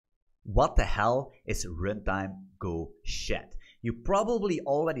what the hell is Runtime Goet? You probably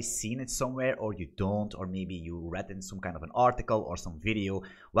already seen it somewhere, or you don't, or maybe you read in some kind of an article or some video.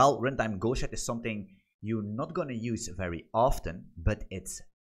 Well, Runtime Goet is something you're not going to use very often, but it's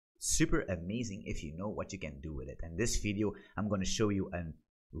super amazing if you know what you can do with it. In this video, I'm going to show you a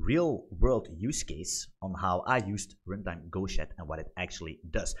real world use case on how I used Runtime Goet and what it actually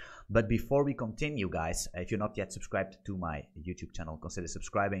does. But before we continue, guys, if you're not yet subscribed to my YouTube channel, consider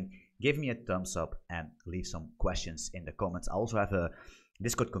subscribing, give me a thumbs up and leave some questions in the comments. I also have a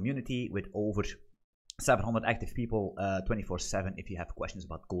Discord community with over 700 active people 24/7. If you have questions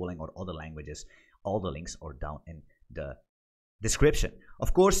about Golang or other languages, all the links are down in the description.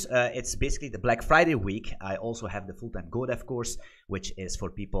 Of course, it's basically the Black Friday week. I also have the full-time GoDev course, which is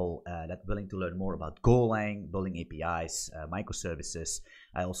for people that are willing to learn more about Golang, building APIs, microservices.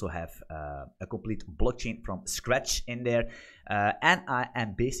 I also have a complete blockchain from scratch in there. And I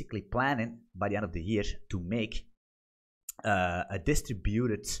am basically planning by the end of the year to make a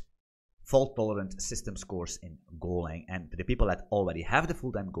distributed fault-tolerant systems course in Golang, and the people that already have the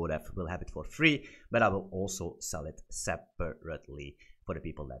full-time GoDev will have it for free, but I will also sell it separately for the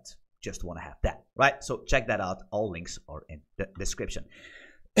people that just want to have that, right? So check that out. All links are in the description.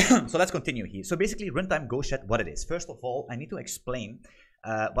 So let's continue here. So basically, Runtime Goet, what it is. First of all, I need to explain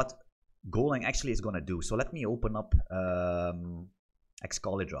what Golang actually is going to do. So let me open up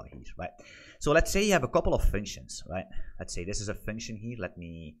Excalibur here, right? So let's say you have a couple of functions, right? Let's say this is a function here. Let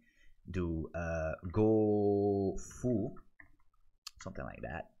me do go foo, something like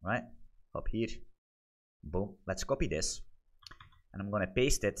that, right? Up here, boom. Let's copy this, and I'm gonna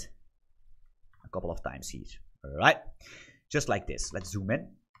paste it a couple of times here, all right? Just like this. Let's zoom in.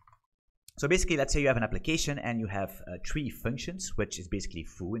 So basically, let's say you have an application and you have 3 functions, which is basically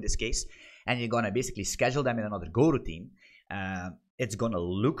foo in this case, and you're gonna basically schedule them in another Go routine. It's gonna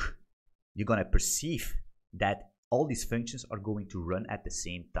look, you're gonna perceive that all these functions are going to run at the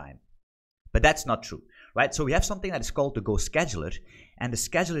same time. But that's not true, right? So we have something that is called the Go scheduler, and the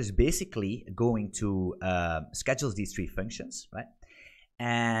scheduler is basically going to schedule these 3 functions, right?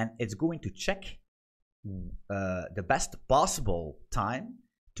 And it's going to check the best possible time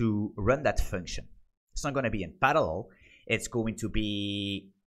to run that function. It's not going to be in parallel. It's going to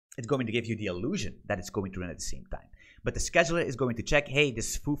give you the illusion that it's going to run at the same time. But the scheduler is going to check, hey,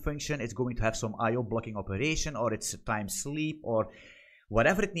 this foo function is going to have some IO blocking operation, or it's a time sleep, or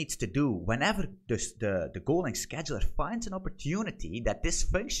whatever it needs to do. Whenever the Golang scheduler finds an opportunity that this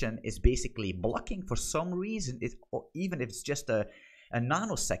function is basically blocking for some reason, or even if it's just a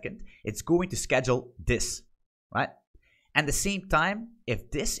nanosecond, it's going to schedule this, right? And at the same time,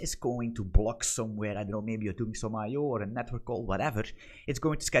 if this is going to block somewhere, I don't know, maybe you're doing some IO or a network call, whatever, it's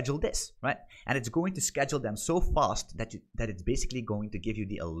going to schedule this, right? And it's going to schedule them so fast that it's basically going to give you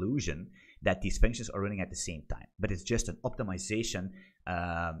the illusion that these functions are running at the same time. But it's just an optimization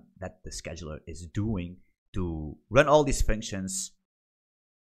that the scheduler is doing to run all these functions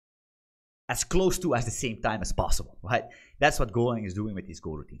as close to as the same time as possible, right? That's what Golang is doing with these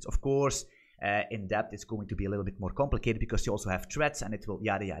Go routines. Of course, in depth, it's going to be a little bit more complicated because you also have threads and it will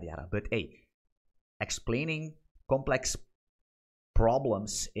yada, yada, yada. But hey, explaining complex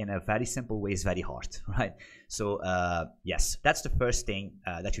problems in a very simple way is very hard, right? So yes, that's the first thing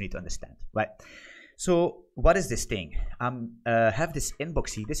that you need to understand, right? So what is this thing? Have this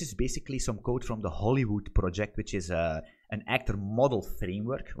inbox here. This is basically some code from the Hollywood project, which is an actor model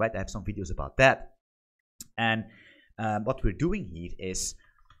framework, right? I have some videos about that. And what we're doing here is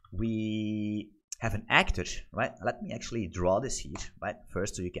we have an actor, right? Let me actually draw this here, right?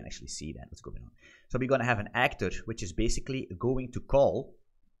 First, so you can actually see that what's going on. So we're going to have an actor, which is basically going to call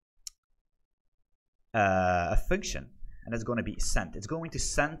a function, and it's going to be send. It's going to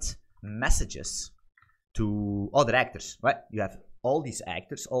send messages to other actors, right? You have all these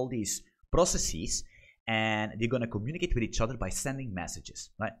actors, all these processes, and they're going to communicate with each other by sending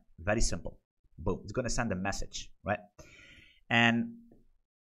messages, right? Very simple. Boom. It's going to send a message, right? And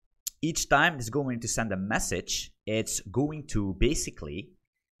each time it's going to send a message, it's going to basically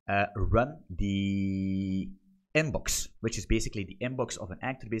run the inbox, which is basically the inbox of an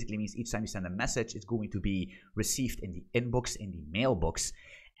actor. Basically means each time you send a message, it's going to be received in the inbox, in the mailbox,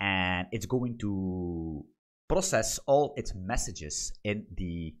 and it's going to process all its messages in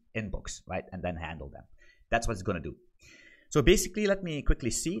the inbox, right? And then handle them. That's what it's going to do. So basically, let me quickly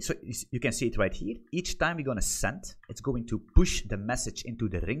see. So you can see it right here. Each time we're going to send, it's going to push the message into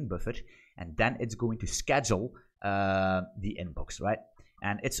the ring buffer, and then it's going to schedule the inbox, right?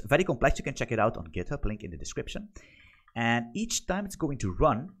 And it's very complex. You can check it out on GitHub, link in the description. And each time it's going to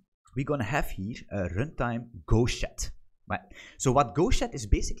run, we're going to have here a Runtime Goet, right? So what Goet is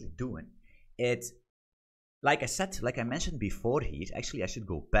basically doing, like I said, like I mentioned before here, actually I should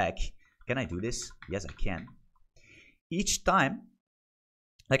go back. Can I do this? Yes, I can. Each time,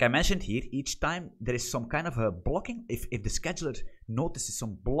 like I mentioned here, each time there is some kind of a blocking, if the scheduler notices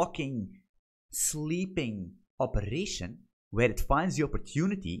some blocking, sleeping operation where it finds the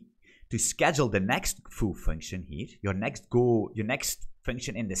opportunity to schedule the next foo function here, your next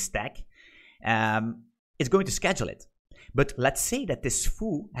function in the stack, it's going to schedule it. But let's say that this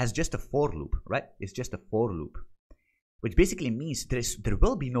foo has just a for loop, right? It's just a for loop, which basically means there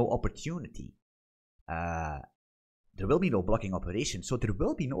will be no opportunity. There will be no blocking operation, so there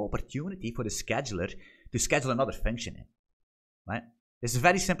will be no opportunity for the scheduler to schedule another function in, right? This is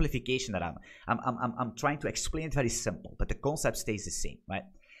very simplification that I'm trying to explain it very simple, but the concept stays the same, right?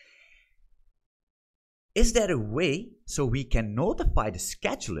 Is there a way so we can notify the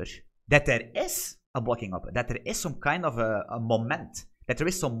scheduler that there is a blocking operation, that there is some kind of a that there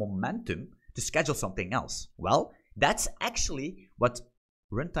is some momentum to schedule something else? Well, that's actually what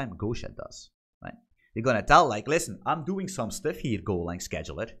Runtime Goet does, right? You're gonna tell, like, listen, I'm doing some stuff here, Golang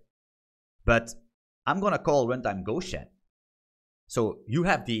scheduler, but I'm gonna call Runtime Goet. So you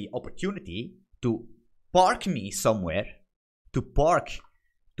have the opportunity to park me somewhere, to park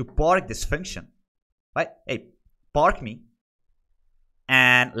this function, right? Hey, park me,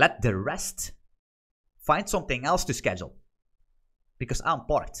 and let the rest find something else to schedule, because I'm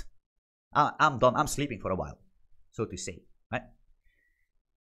parked. I'm done. I'm sleeping for a while, so to say, right?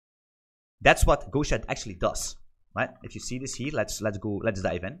 That's what Goet actually does, right? If you see this here, let's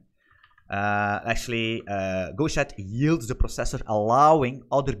dive in. Goet yields the processor, allowing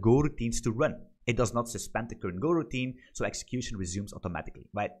other Go routines to run. It does not suspend the current Go routine, so execution resumes automatically,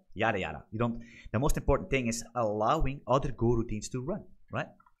 right? Yada yada. You don't. The most important thing is allowing other Go routines to run, right?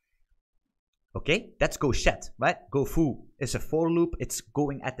 Okay, that's Goet, right? Go foo is a for loop. It's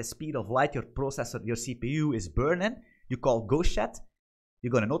going at the speed of light. Your processor, your CPU is burning. You call Goet.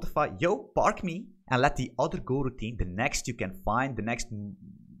 You're going to notify, yo, park me, and let the other Go routine, the next you can find, the next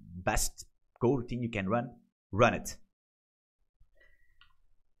best Go routine you can run it.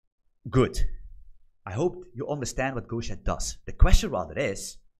 Good. I hope you understand what Goet does. The question rather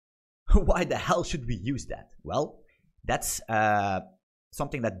is, why the hell should we use that? Well, that's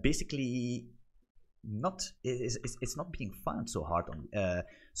something that basically it's not being found so hard on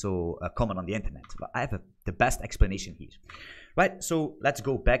common on the internet. But I have the best explanation here. Right, so let's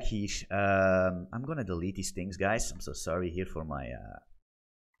go back here. I'm gonna delete these things, guys. I'm so sorry here for my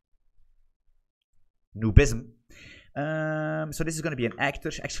noobism. So this is gonna be an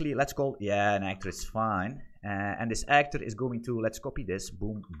actor. Actually, let's call, yeah, an actor is fine. And this actor is going to, let's copy this,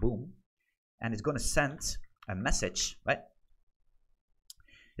 boom, boom. And it's gonna send a message, right?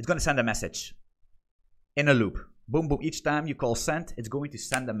 It's gonna send a message in a loop. Boom, boom. Each time you call send, it's going to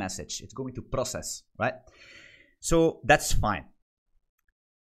send a message. It's going to process, right? So that's fine.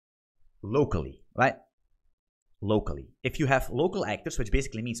 Locally, right? Locally. If you have local actors, which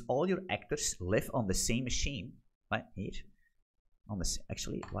basically means all your actors live on the same machine, right? Here. On the,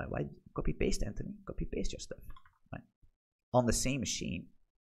 actually, why copy paste, Anthony? Copy paste your stuff, right? On the same machine.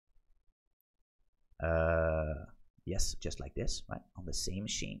 Yes, just like this, right? On the same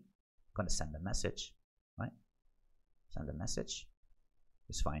machine. I'm gonna send a message, right? Send a message.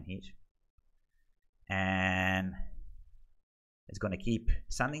 It's fine here. And it's going to keep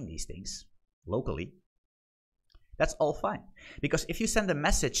sending these things locally. That's all fine. Because if you send a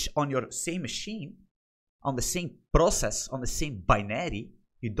message on your same machine, on the same process, on the same binary,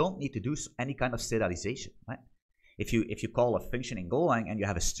 you don't need to do any kind of serialization, right? If you call a function in Golang and you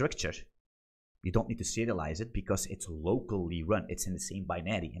have a structure, you don't need to serialize it because it's locally run. It's in the same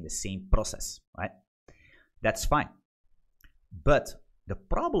binary, in the same process, right? That's fine. But the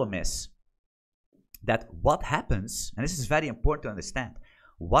problem is that what happens, and this is very important to understand,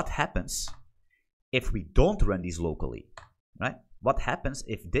 what happens if we don't run these locally, right? What happens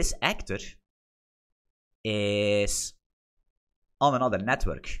if this actor is on another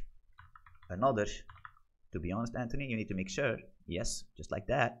network? To be honest, Anthony, you need to make sure, yes, just like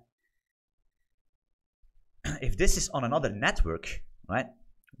that. If this is on another network, right,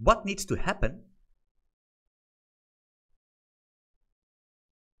 what needs to happen?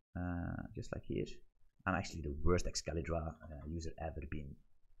 Just like here. I'm actually the worst Excalibur user ever been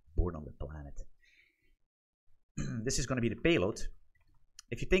born on the planet. This is going to be the payload.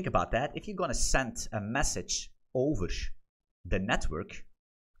 If you think about that, if you're going to send a message over the network,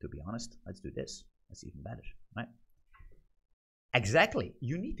 to be honest, let's do this. That's even better, right? Exactly.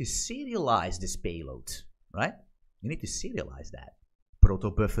 You need to serialize this payload, right? You need to serialize that.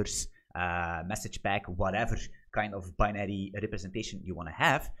 Proto buffers, message pack, whatever kind of binary representation you want to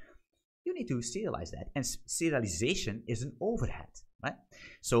have, you need to serialize that. And serialization is an overhead, right?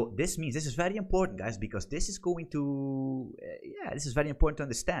 So this means, this is very important, guys, because this is going to, this is very important to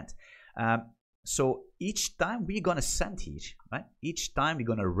understand. So each time we're going to send here, right? Each time we're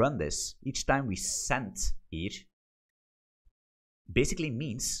going to run this, each time we send here, basically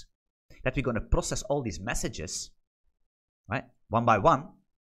means that we're going to process all these messages, right? One by one,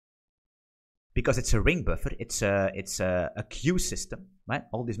 because it's a ring buffer, it's a queue system, right?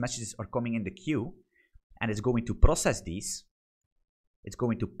 All these messages are coming in the queue, and it's going to process these. It's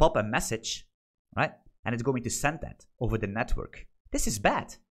going to pop a message, right? And it's going to send that over the network. This is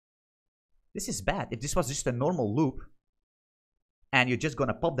bad. This is bad. If this was just a normal loop, and you're just going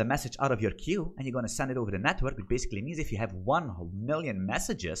to pop the message out of your queue, and you're going to send it over the network, it basically means if you have 1 million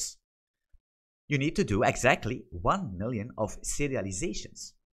messages, you need to do exactly 1 million of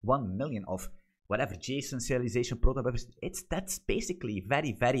serializations. 1 million of whatever JSON serialization protocol. That's basically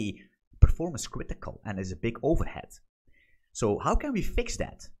very, very performance critical and is a big overhead. So how can we fix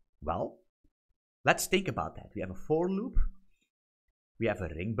that? Well, let's think about that. We have a for loop. We have a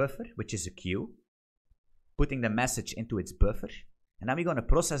ring buffer, which is a queue, putting the message into its buffer, and then we're going to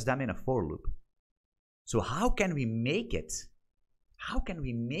process them in a for loop. So how can we make it? How can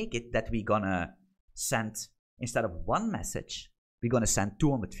we make it that we're going to send, instead of 1 message, we're going to send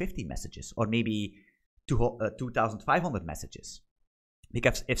 250 messages, or maybe 2,500 messages?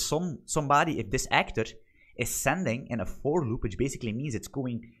 Because if if this actor is sending in a for loop, which basically means it's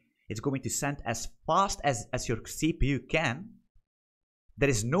going to send as fast as your CPU can, there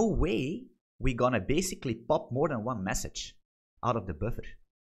is no way we're going to basically pop more than 1 message out of the buffer,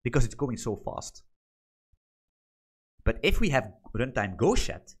 because it's going so fast. But if we have runtime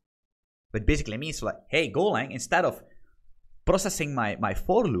Goet, which basically means like, hey, Golang, instead of processing my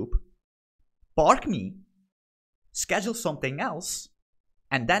for loop, park me, schedule something else,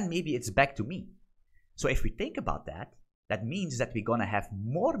 and then maybe it's back to me. So if we think about that, that means that we're going to have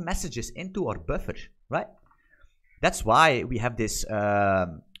more messages into our buffer, right? That's why we have this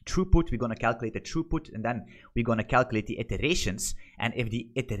throughput. We're going to calculate the throughput, and then we're going to calculate the iterations. And if the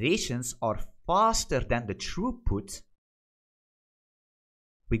iterations are faster than the throughput,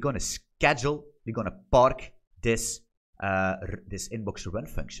 we're going to park this this inbox run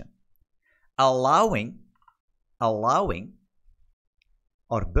function, allowing our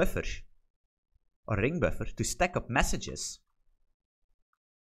buffer, our ring buffer, to stack up messages,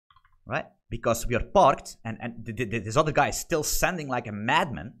 right? Because we are parked, and this other guy is still sending like a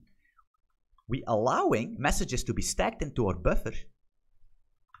madman. We allowing messages to be stacked into our buffer,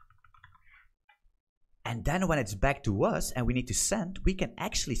 and then when it's back to us and we need to send, we can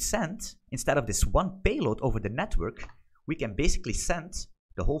actually send, instead of this 1 payload over the network, we can basically send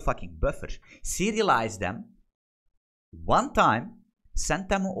the whole fucking buffer, serialize them 1 time, send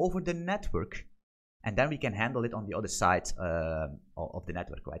them over the network, and then we can handle it on the other side of the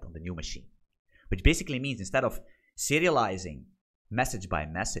network, right, on the new machine. Which basically means instead of serializing message by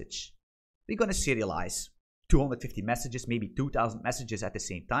message, we're going to serialize 250 messages, maybe 2,000 messages at the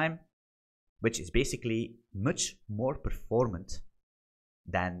same time, which is basically much more performant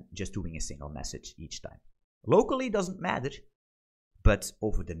than just doing a single message each time. Locally doesn't matter, but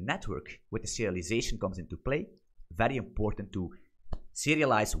over the network, with the serialization comes into play, very important to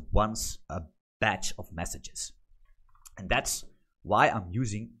serialize once a batch of messages. And that's why I'm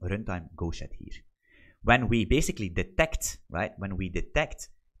using Runtime Goet here. When we basically detect, right, when we detect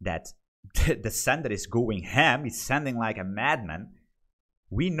that the sender is going ham, he's sending like a madman,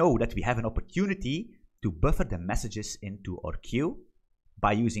 we know that we have an opportunity to buffer the messages into our queue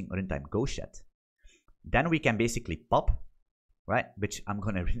by using Runtime Goet. Then we can basically pop, right, which I'm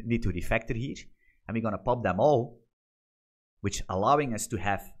going to need to refactor here, and we're going to pop them all, which allowing us to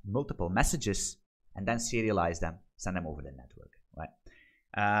have multiple messages and then serialize them, send them over the network, right?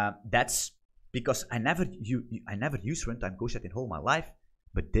 That's because I never used Runtime Goet in all my life,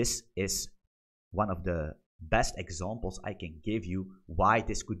 but this is one of the best examples I can give you why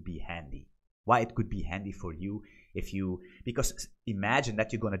this could be handy, why it could be handy for you because imagine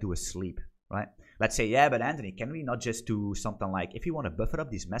that you're going to do a sleep, right? Let's say, yeah, but Anthony, can we not just do something like, if you want to buffer up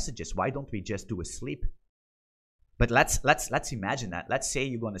these messages, why don't we just do a sleep? But let's imagine that. Let's say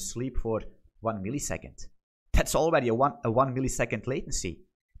you're going to sleep for 1 millisecond. That's already a 1 millisecond latency.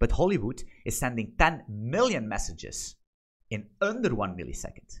 But Hollywood is sending 10 million messages in under 1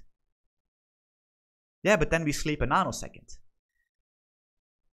 millisecond. Yeah, but then we sleep a nanosecond.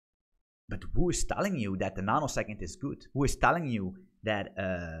 But who is telling you that the nanosecond is good? Who is telling you that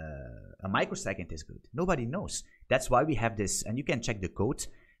a microsecond is good? Nobody knows. That's why we have this, and you can check the code.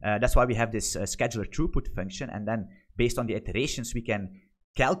 That's why we have this scheduler throughput function, and then based on the iterations, we can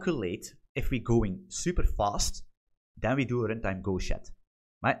calculate if we're going super fast, then we do a runtime Goet,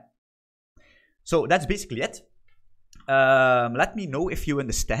 right? So that's basically it. Let me know if you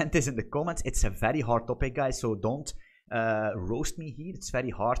understand this in the comments. It's a very hard topic, guys, so don't roast me here. It's very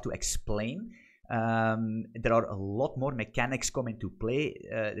hard to explain. There are a lot more mechanics come into play.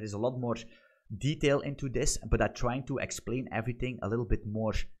 There is a lot more detail into this, but I'm trying to explain everything a little bit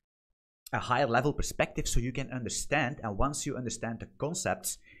more a higher level perspective so you can understand. And once you understand the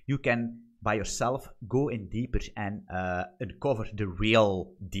concepts, you can by yourself go in deeper and uncover the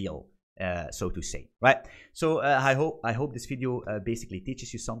real deal, so to say, right? So I hope this video basically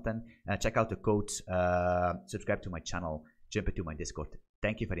teaches you something. Check out the code, subscribe to my channel, jump into my Discord.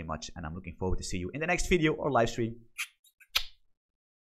 Thank you very much, and I'm looking forward to see you in the next video or live stream.